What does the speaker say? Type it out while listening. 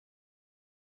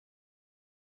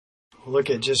We'll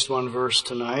look at just one verse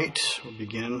tonight. We'll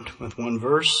begin with one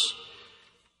verse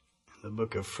in the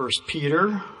book of 1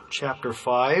 Peter, chapter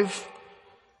 5.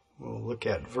 We'll look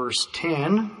at verse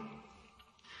 10.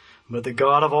 But the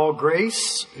God of all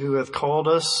grace, who hath called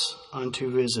us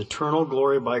unto his eternal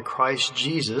glory by Christ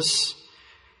Jesus,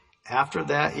 after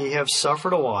that ye have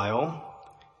suffered a while,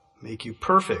 make you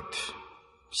perfect,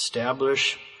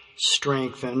 establish,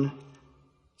 strengthen,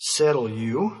 settle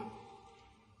you.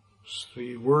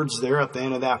 3 words there at the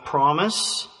end of that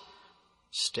promise.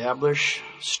 Establish,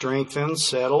 strengthen,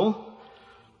 settle.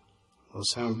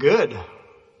 Those sound good.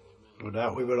 No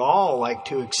doubt we would all like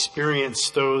to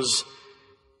experience those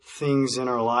things in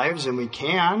our lives, and we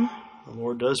can. The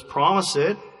Lord does promise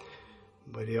it.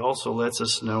 But He also lets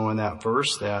us know in that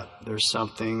verse that there's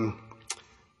something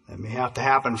that may have to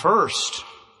happen first.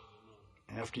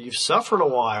 After you've suffered a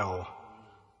while.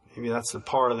 Maybe that's the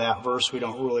part of that verse we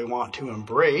don't really want to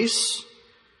embrace.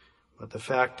 But the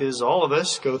fact is, all of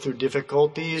us go through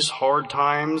difficulties, hard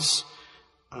times,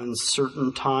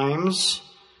 uncertain times.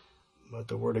 But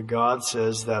the Word of God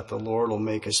says that the Lord will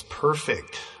make us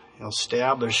perfect. He'll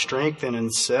establish, strengthen,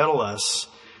 and settle us.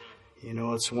 You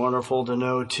know, it's wonderful to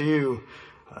know, too,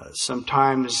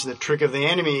 sometimes the trick of the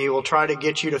enemy, he will try to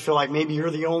get you to feel like maybe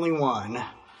you're the only one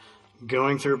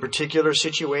going through a particular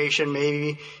situation.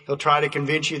 Maybe he'll try to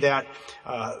convince you that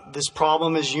this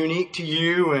problem is unique to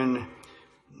you and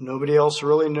nobody else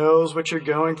really knows what you're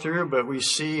going through. But we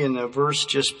see in the verse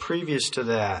just previous to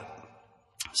that,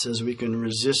 it says we can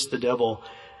resist the devil.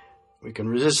 We can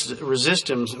resist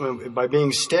him by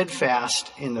being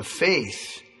steadfast in the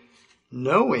faith,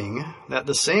 knowing that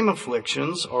the same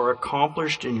afflictions are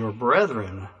accomplished in your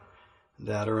brethren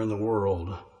that are in the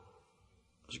world.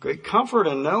 There's great comfort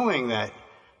in knowing that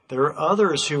there are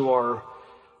others who are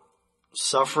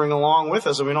suffering along with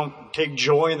us. And we don't take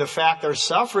joy in the fact they're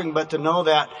suffering, but to know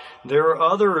that there are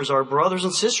others, our brothers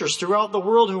and sisters throughout the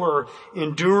world who are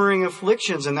enduring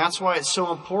afflictions. And that's why it's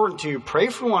so important to pray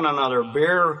for one another,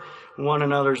 bear one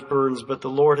another's burdens. But the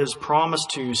Lord has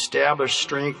promised to establish,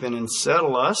 strengthen, and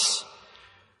settle us.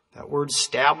 That word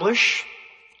establish,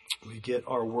 we get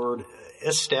our word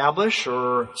establish,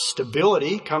 or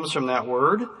stability comes from that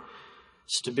word.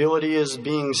 Stability is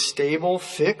being stable,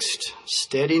 fixed,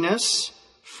 steadiness,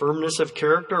 firmness of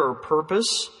character or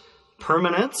purpose,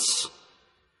 permanence.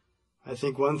 I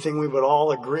think one thing we would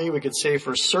all agree, we could say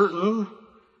for certain,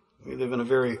 we live in a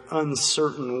very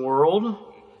uncertain world.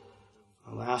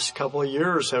 The last couple of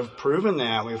years have proven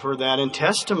that. We've heard that in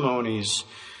testimonies.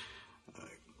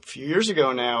 A few years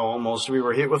ago now, almost, we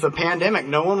were hit with a pandemic.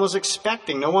 No one was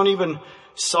expecting. No one even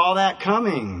saw that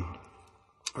coming.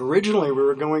 Originally, we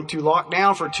were going to lock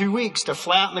down for 2 weeks to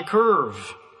flatten the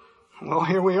curve. Well,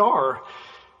 here we are,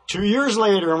 2 years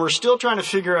later, and we're still trying to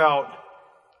figure out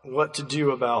what to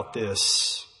do about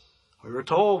this. We were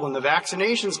told when the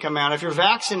vaccinations come out, if you're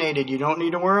vaccinated, you don't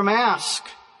need to wear a mask.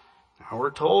 Now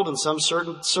we're told in some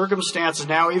certain circumstances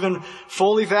now, even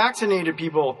fully vaccinated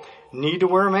people need to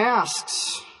wear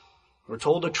masks. We're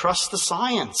told to trust the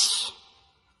science.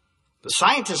 The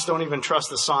scientists don't even trust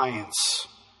the science.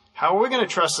 How are we going to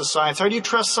trust the science? How do you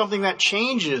trust something that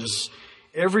changes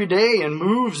every day and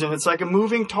moves, and it's like a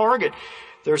moving target?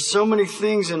 There's so many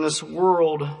things in this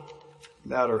world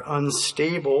that are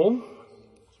unstable.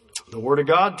 The Word of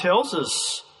God tells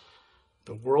us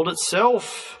the world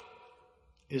itself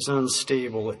is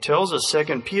unstable. It tells us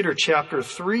 2 Peter chapter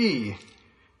 3,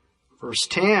 verse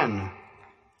 10.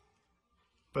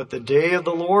 But the day of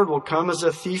the Lord will come as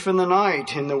a thief in the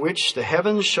night, in the which the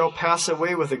heavens shall pass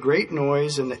away with a great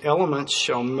noise, and the elements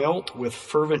shall melt with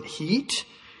fervent heat.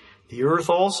 The earth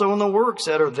also and the works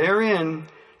that are therein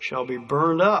shall be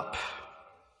burned up.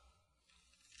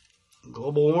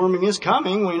 Global warming is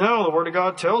coming. We know the Word of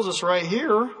God tells us right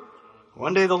here.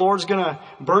 One day the Lord's going to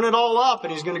burn it all up,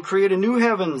 and He's going to create a new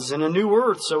heavens and a new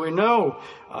earth. So we know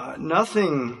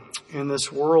nothing in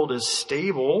this world is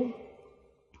stable.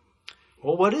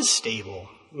 Well, what is stable?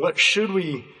 What should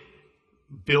we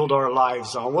build our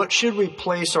lives on? What should we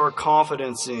place our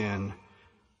confidence in?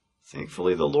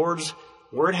 Thankfully, the Lord's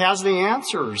Word has the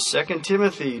answers. 2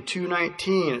 Timothy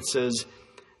 2:19, it says,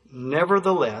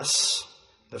 Nevertheless,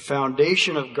 the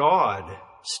foundation of God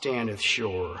standeth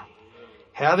sure.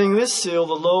 Having this seal,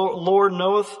 the Lord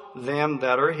knoweth them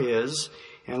that are His,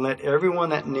 and let everyone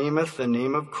that nameth the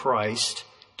name of Christ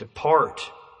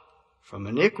depart from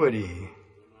iniquity.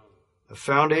 The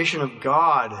foundation of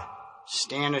God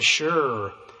standeth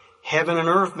sure. Heaven and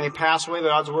earth may pass away, but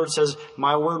God's Word says,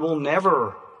 my Word will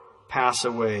never pass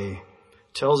away.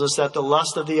 tells us that the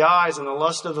lust of the eyes and the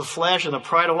lust of the flesh and the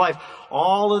pride of life,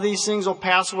 all of these things will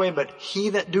pass away, but he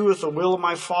that doeth the will of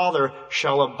my Father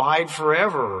shall abide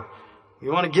forever. We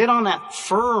want to get on that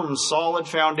firm, solid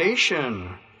foundation.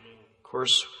 Of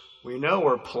course, we know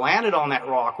we're planted on that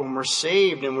rock when we're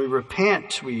saved and we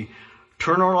repent. We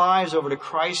turn our lives over to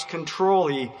Christ's control.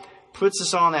 He puts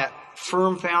us on that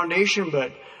firm foundation,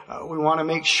 but we want to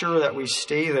make sure that we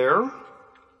stay there.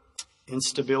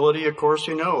 Instability, of course,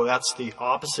 we know that's the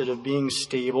opposite of being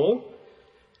stable.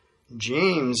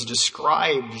 James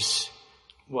describes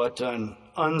what an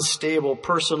unstable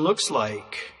person looks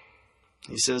like.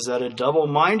 He says that a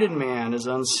double-minded man is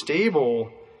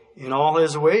unstable in all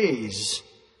his ways.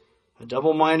 A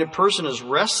double-minded person is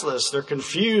restless. They're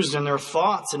confused in their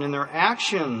thoughts and in their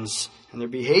actions and their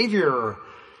behavior.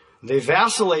 They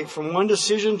vacillate from one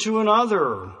decision to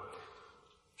another.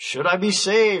 Should I be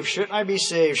saved? Shouldn't I be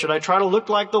saved? Should I try to look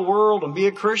like the world and be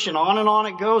a Christian? On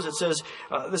it goes. It says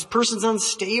this person's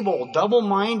unstable,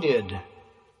 double-minded.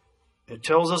 It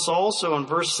tells us also in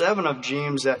verse 7 of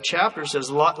James, that chapter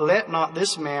says, let not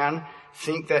this man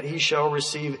think that he shall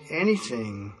receive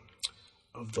anything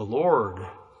of the Lord.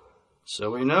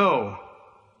 So we know,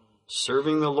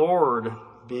 serving the Lord,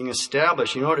 being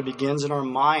established, it begins in our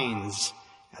minds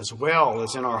as well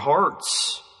as in our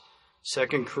hearts.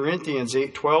 2 Corinthians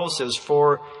 8:12 says,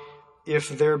 for if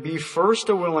there be first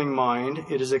a willing mind,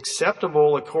 it is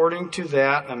acceptable according to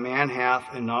that a man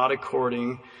hath, and not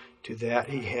according to that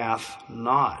he hath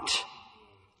not.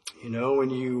 When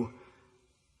you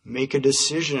make a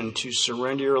decision to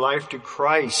surrender your life to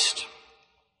Christ,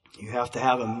 you have to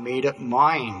have a made-up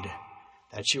mind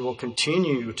that you will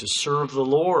continue to serve the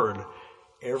Lord.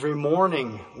 Every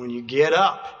morning when you get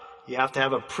up, you have to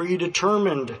have a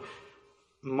predetermined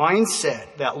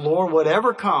mindset that, Lord,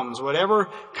 whatever comes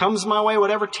my way,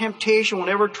 whatever temptation,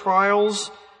 whatever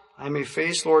trials I may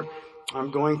face, Lord,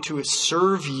 I'm going to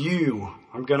serve you.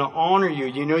 I'm going to honor you.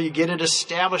 You get it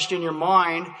established in your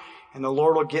mind, and the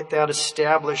Lord will get that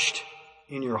established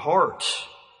in your heart.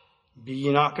 Be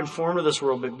ye not conformed to this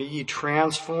world, but be ye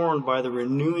transformed by the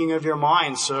renewing of your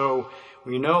mind. So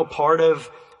we know part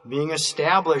of being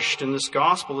established in this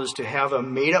gospel is to have a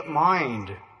made-up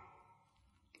mind.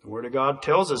 The Word of God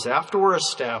tells us after we're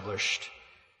established,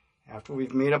 after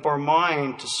we've made up our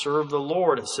mind to serve the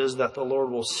Lord, it says that the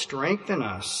Lord will strengthen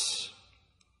us.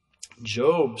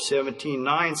 Job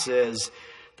 17:9 says,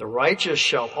 the righteous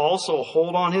shall also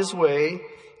hold on his way,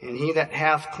 and he that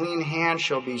hath clean hands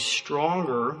shall be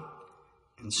stronger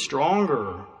and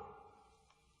stronger.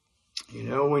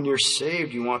 When you're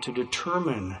saved, you want to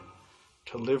determine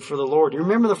to live for the Lord. Do you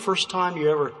remember the first time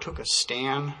you ever took a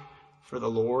stand for the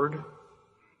Lord?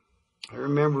 I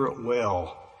remember it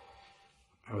well.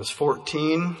 I was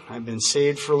 14. I'd been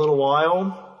saved for a little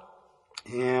while.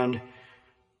 And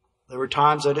there were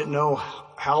times I didn't know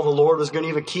how the Lord was going to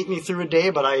even keep me through a day,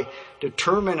 but I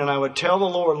determined, and I would tell the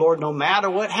Lord, Lord, no matter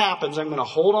what happens, I'm going to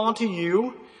hold on to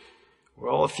you.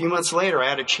 Well, a few months later, I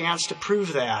had a chance to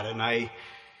prove that, and I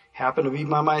happened to be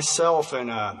by myself, and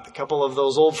a couple of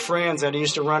those old friends that I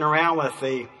used to run around with,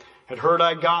 they had heard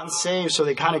I'd gotten saved, so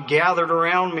they kind of gathered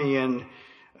around me, and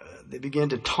they began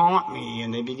to taunt me,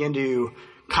 and they began to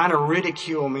kind of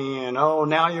ridicule me, and, oh,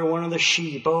 now you're one of the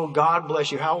sheep. Oh, God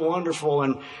bless you. How wonderful.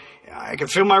 And I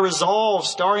could feel my resolve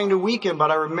starting to weaken,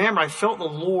 but I remember I felt the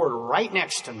Lord right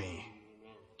next to me,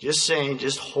 just saying,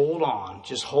 just hold on,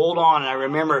 just hold on. And I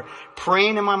remember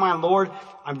praying in my mind, Lord,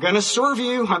 I'm going to serve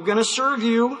you. I'm going to serve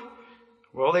you.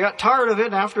 Well, they got tired of it,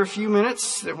 and after a few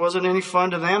minutes, it wasn't any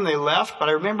fun to them. They left, but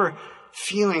I remember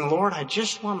feeling, Lord, I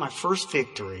just won my first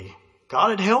victory.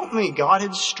 God had helped me. God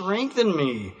had strengthened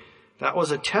me. That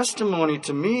was a testimony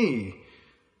to me.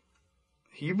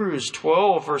 Hebrews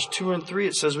 12, verse 2 and 3,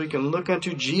 it says we can look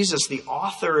unto Jesus, the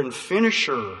author and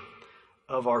finisher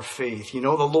of our faith. The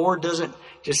Lord doesn't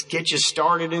just get you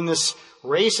started in this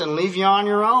race and leave you on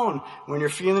your own. When you're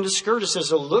feeling discouraged, it says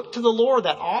to look to the Lord,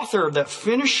 that author, that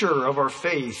finisher of our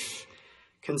faith.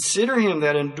 Consider him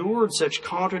that endured such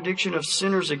contradiction of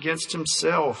sinners against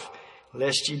himself,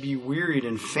 lest ye be wearied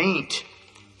and faint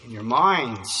in your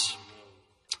minds.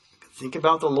 Think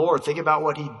about the Lord. Think about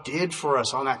what he did for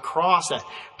us on that cross, that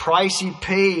price he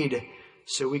paid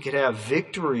so we could have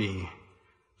victory.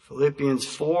 Philippians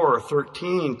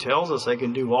 4:13 tells us I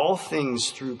can do all things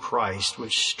through Christ,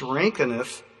 which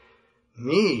strengtheneth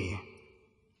me.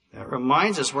 That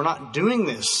reminds us we're not doing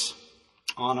this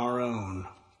on our own.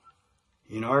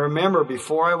 I remember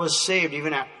before I was saved,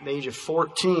 even at the age of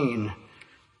 14,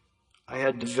 I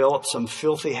had developed some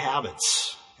filthy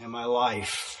habits in my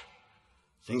life.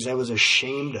 Things I was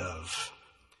ashamed of.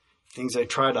 things I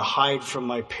tried to hide from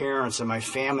my parents and my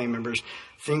family members,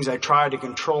 things I tried to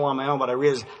control on my own, but I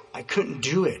realized I couldn't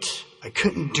do it. I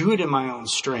couldn't do it in my own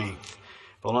strength.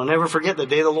 But I'll never forget the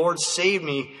day the Lord saved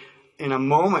me. In a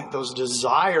moment, those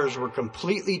desires were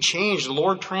completely changed. The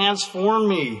Lord transformed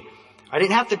me. I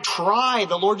didn't have to try.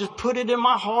 The Lord just put it in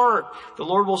my heart. The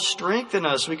Lord will strengthen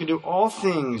us. We can do all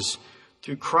things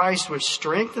through Christ, which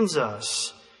strengthens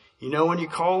us. You know, when you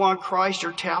call on Christ,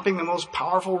 you're tapping the most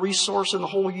powerful resource in the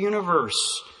whole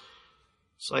universe.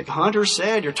 It's like Hunter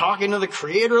said, you're talking to the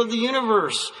creator of the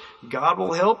universe. God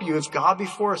will help you. It's God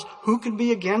before us. Who can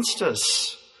be against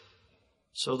us?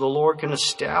 So the Lord can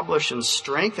establish and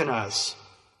strengthen us.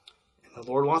 And the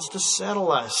Lord wants to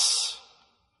settle us.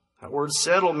 That word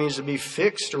settle means to be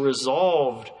fixed or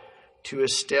resolved, to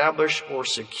establish or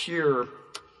secure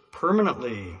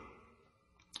permanently.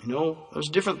 You know, there's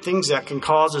different things that can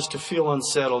cause us to feel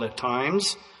unsettled at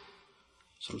times.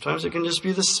 Sometimes it can just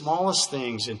be the smallest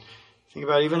things. And think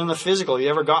about it, even in the physical. Have you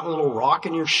ever gotten a little rock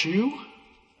in your shoe?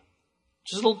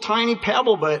 Just a little tiny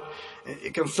pebble, but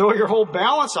it can throw your whole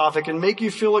balance off. It can make you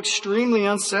feel extremely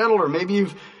unsettled. Or maybe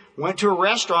you've went to a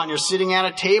restaurant and you're sitting at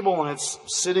a table and it's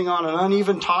sitting on an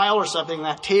uneven tile or something.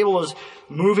 That table is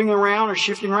moving around or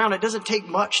shifting around. It doesn't take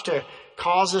much to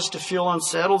cause us to feel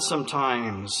unsettled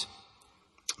sometimes.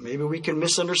 Maybe we can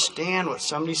misunderstand what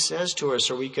somebody says to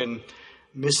us, or we can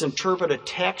misinterpret a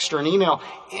text or an email.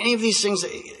 Any of these things,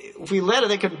 if we let it,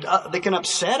 they can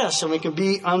upset us and we can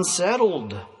be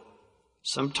unsettled.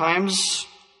 Sometimes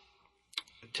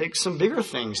it takes some bigger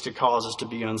things to cause us to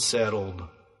be unsettled.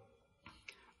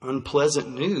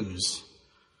 Unpleasant news.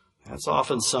 That's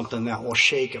often something that will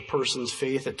shake a person's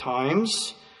faith at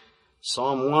times.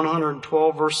 Psalm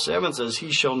 112 verse 7 says,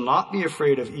 "He shall not be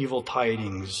afraid of evil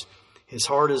tidings. His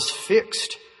heart is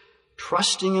fixed,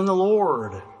 trusting in the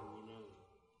Lord."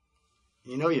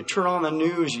 You know, you turn on the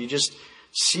news, you just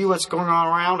see what's going on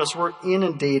around us. We're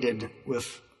inundated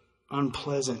with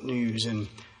unpleasant news. And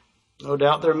no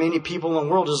doubt there are many people in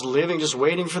the world just living, just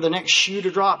waiting for the next shoe to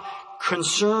drop,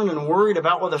 concerned and worried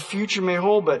about what the future may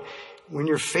hold. But when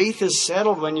your faith is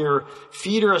settled, when your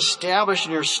feet are established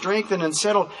and you're strengthened and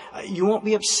settled, you won't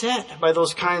be upset by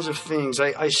those kinds of things.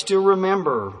 I still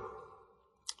remember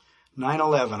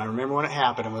 9/11. I remember when it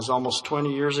happened. It was almost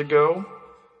 20 years ago.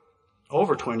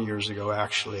 Over 20 years ago,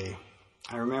 actually.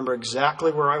 I remember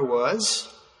exactly where I was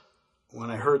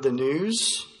when I heard the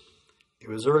news. It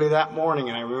was early that morning,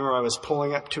 and I remember I was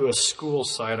pulling up to a school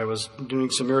site. I was doing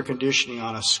some air conditioning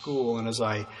on a school, and as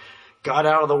I got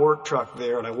out of the work truck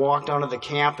there and I walked onto the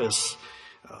campus,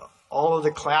 all of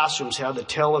the classrooms had the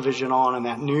television on, and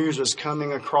that news was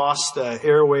coming across the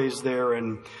airways there,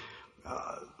 and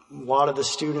a lot of the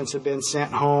students had been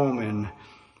sent home, and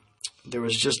there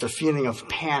was just a feeling of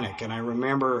panic. And I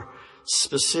remember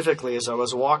specifically as I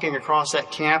was walking across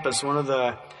that campus, one of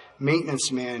the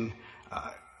maintenance men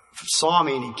saw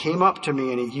me, and he came up to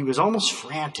me, and he was almost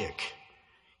frantic.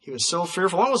 He was so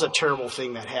fearful. It was a terrible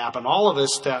thing that happened. All of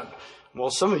us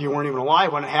some of you weren't even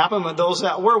alive when it happened, but those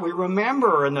that were, we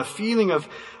remember, and the feeling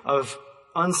of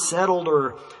unsettled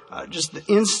or just the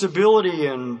instability.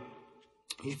 And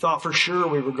he thought for sure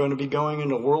we were going to be going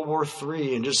into World War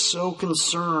III, and just so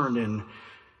concerned. And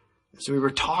as we were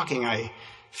talking, I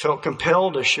felt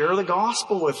compelled to share the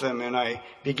gospel with him, and I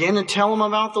began to tell him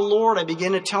about the Lord. I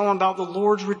began to tell him about the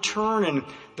Lord's return and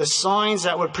the signs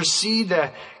that would precede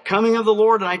the coming of the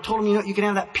Lord. And I told him, you can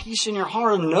have that peace in your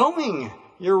heart of knowing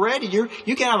you're ready.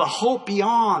 You can have a hope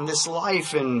beyond this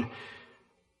life. And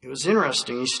it was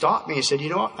interesting. He stopped me. He said, "You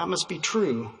know what? That must be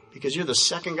true, because you're the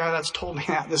second guy that's told me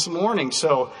that this morning."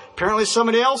 So apparently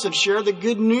somebody else had shared the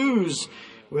good news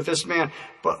with this man.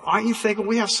 But aren't you thinking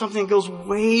we have something that goes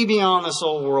way beyond this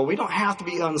old world? We don't have to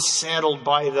be unsettled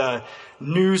by the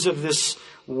news of this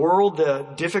world, the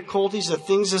difficulties, the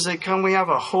things as they come. We have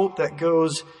a hope that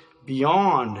goes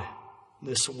beyond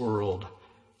this world.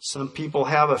 Some people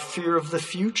have a fear of the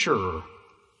future.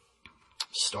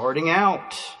 Starting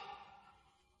out,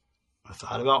 I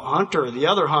thought about Hunter, the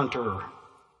other Hunter.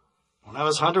 When I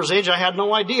was Hunter's age, I had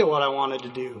no idea what I wanted to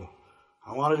do.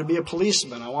 I wanted to be a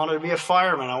policeman. I wanted to be a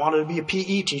fireman. I wanted to be a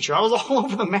PE teacher. I was all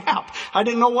over the map. I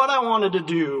didn't know what I wanted to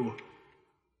do.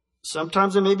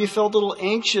 Sometimes I maybe felt a little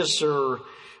anxious, or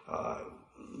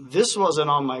this wasn't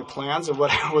on my plans of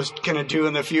what I was going to do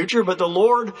in the future. But the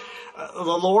Lord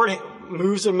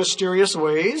moves in mysterious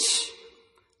ways.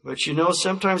 But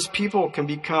sometimes people can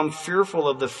become fearful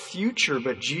of the future.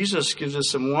 But Jesus gives us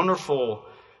some wonderful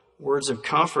words of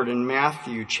comfort in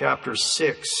Matthew chapter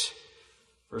 6.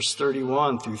 Verse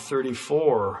 31 through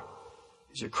 34.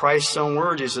 These are Christ's own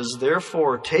words. He says,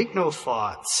 "Therefore, take no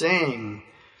thought, saying,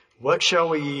 what shall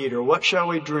we eat, or what shall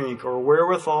we drink, or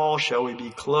wherewithal shall we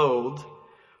be clothed?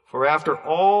 For after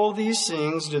all these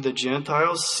things do the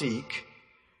Gentiles seek.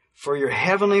 For your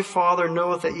heavenly Father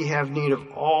knoweth that ye have need of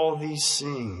all these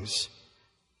things.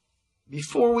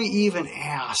 Before we even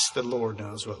ask, the Lord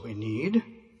knows what we need.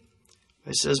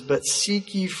 It says, but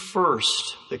seek ye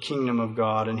first the kingdom of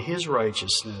God and his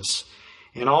righteousness,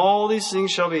 and all these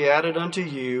things shall be added unto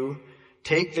you.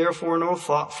 Take therefore no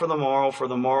thought for the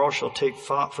morrow shall take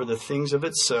thought for the things of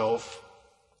itself.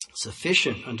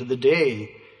 Sufficient unto the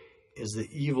day is the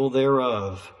evil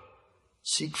thereof.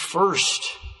 Seek first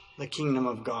the kingdom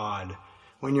of God.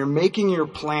 When you're making your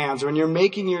plans, when you're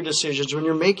making your decisions, when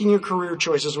you're making your career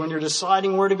choices, when you're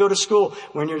deciding where to go to school,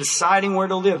 when you're deciding where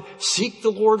to live, seek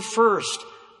the Lord first.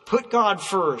 Put God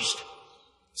first.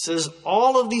 It says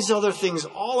all of these other things,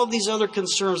 all of these other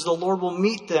concerns, the Lord will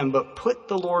meet them, but put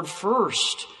the Lord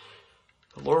first.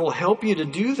 The Lord will help you to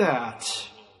do that.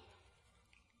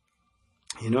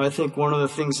 I think one of the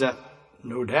things that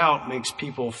no doubt makes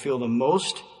people feel the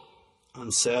most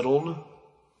unsettled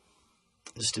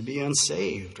is to be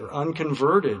unsaved or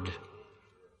unconverted.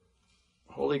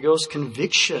 Holy Ghost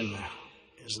conviction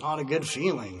is not a good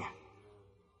feeling.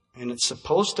 And it's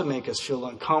supposed to make us feel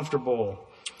uncomfortable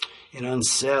and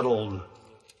unsettled.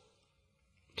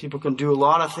 People can do a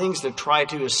lot of things to try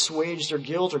to assuage their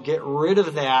guilt or get rid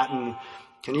of that, and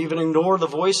can even ignore the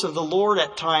voice of the Lord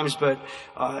at times, but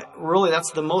really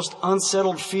that's the most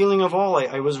unsettled feeling of all.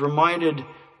 I was reminded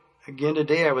again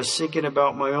today, I was thinking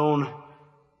about my own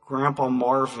Grandpa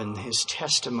Marvin, his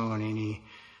testimony, and he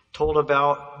told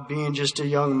about being just a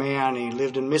young man. He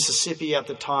lived in Mississippi at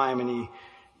the time, and he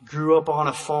grew up on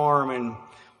a farm, and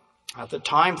at the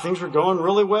time things were going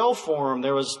really well for him.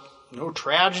 There was no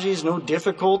tragedies, no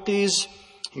difficulties.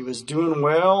 He was doing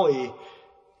well. He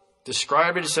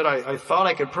described it. He said, I thought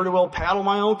I could pretty well paddle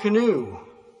my own canoe.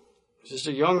 He was just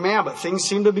a young man, but things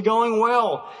seemed to be going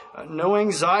well. No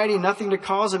anxiety, nothing to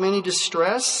cause him any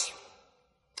distress.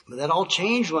 But that all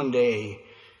changed one day. He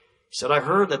said, I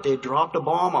heard that they dropped a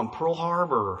bomb on Pearl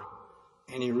Harbor.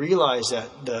 And he realized that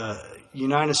the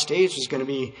United States was going to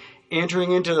be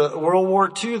entering into the World War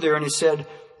II there. And he said,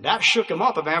 that shook him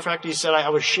up. As a matter of fact, he said, I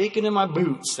was shaking in my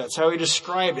boots. That's how he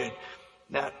described it.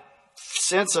 That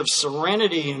sense of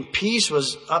serenity and peace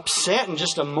was upset in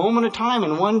just a moment of time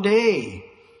in one day.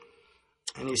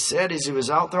 And he said as he was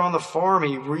out there on the farm,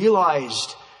 he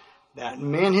realized that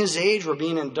men his age were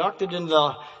being inducted into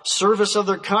the service of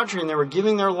their country, and they were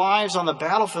giving their lives on the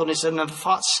battlefield. And he said, and the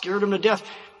thought scared him to death.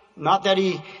 Not that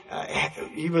he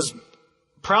was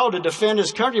proud to defend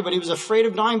his country, but he was afraid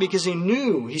of dying because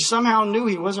he somehow knew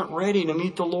he wasn't ready to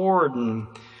meet the Lord. And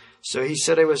so he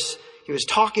said he was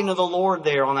talking to the Lord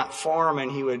there on that farm,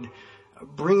 and he would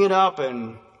bring it up,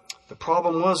 and the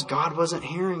problem was God wasn't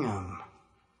hearing him.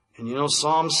 And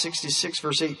Psalm 66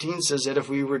 verse 18 says that if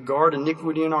we regard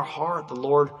iniquity in our heart, the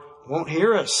Lord won't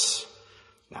hear us.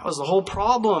 That was the whole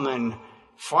problem. And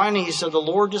finally he said, the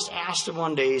Lord just asked him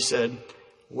one day, he said,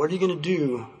 what are you going to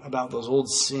do about those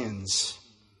old sins?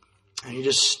 And he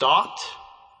just stopped,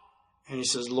 and he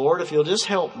says, Lord, if you'll just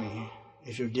help me,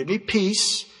 if you'll give me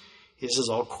peace, he says,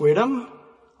 I'll quit him,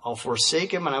 I'll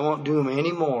forsake him, and I won't do him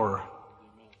anymore.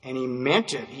 And he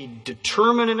meant it. He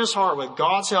determined in his heart with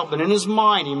God's help, and in his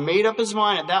mind, he made up his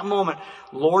mind at that moment,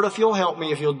 Lord, if you'll help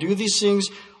me, if you'll do these things,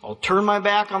 I'll turn my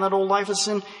back on that old life of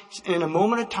sin. In a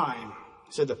moment of time,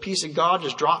 he said the peace of God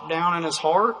just dropped down in his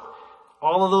heart.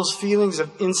 All of those feelings of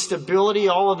instability,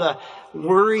 all of the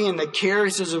worry and the care,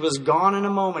 he says it was gone in a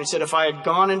moment. He said if I had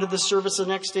gone into the service the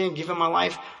next day and given my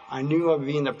life, I knew I would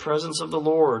be in the presence of the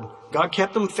Lord. God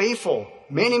kept him faithful.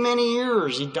 Many, many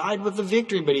years. He died with the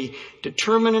victory, but he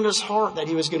determined in his heart that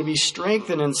he was going to be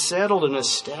strengthened and settled and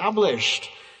established.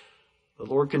 The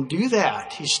Lord can do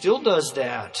that. He still does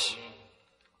that.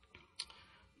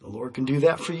 The Lord can do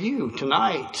that for you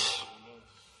tonight.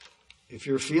 If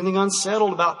you're feeling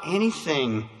unsettled about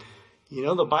anything,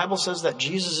 the Bible says that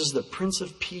Jesus is the Prince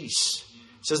of Peace.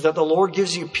 It says that the Lord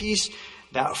gives you peace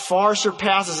that far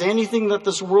surpasses anything that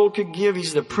this world could give.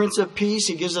 He's the Prince of Peace.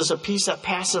 He gives us a peace that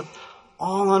passeth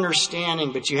all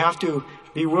understanding. But you have to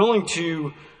be willing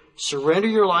to surrender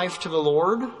your life to the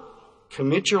Lord.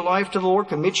 Commit your life to the Lord.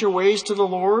 Commit your ways to the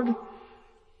Lord. It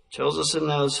tells us in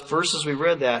those verses we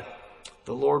read that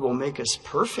the Lord will make us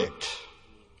perfect.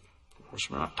 Of course,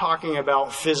 we're not talking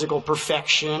about physical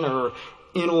perfection or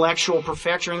intellectual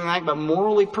perfection or anything like that, but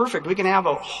morally perfect. We can have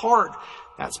a heart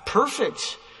that's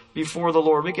perfect before the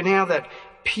Lord. We can have that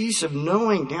peace of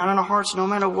knowing down in our hearts no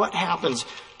matter what happens.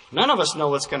 None of us know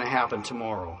what's going to happen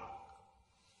tomorrow.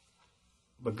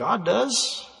 But God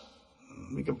does.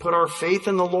 We can put our faith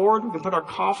in the Lord. We can put our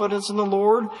confidence in the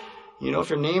Lord. You know, if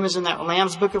your name is in that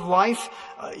Lamb's Book of Life,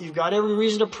 you've got every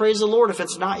reason to praise the Lord. If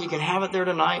it's not, you can have it there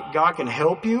tonight. God can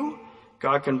help you.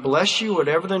 God can bless you,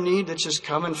 whatever the need. That's just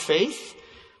come in faith.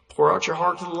 Pour out your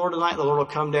heart to the Lord tonight. The Lord will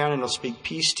come down and He'll speak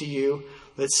peace to you.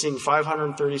 Let's sing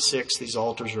 536. These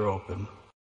altars are open.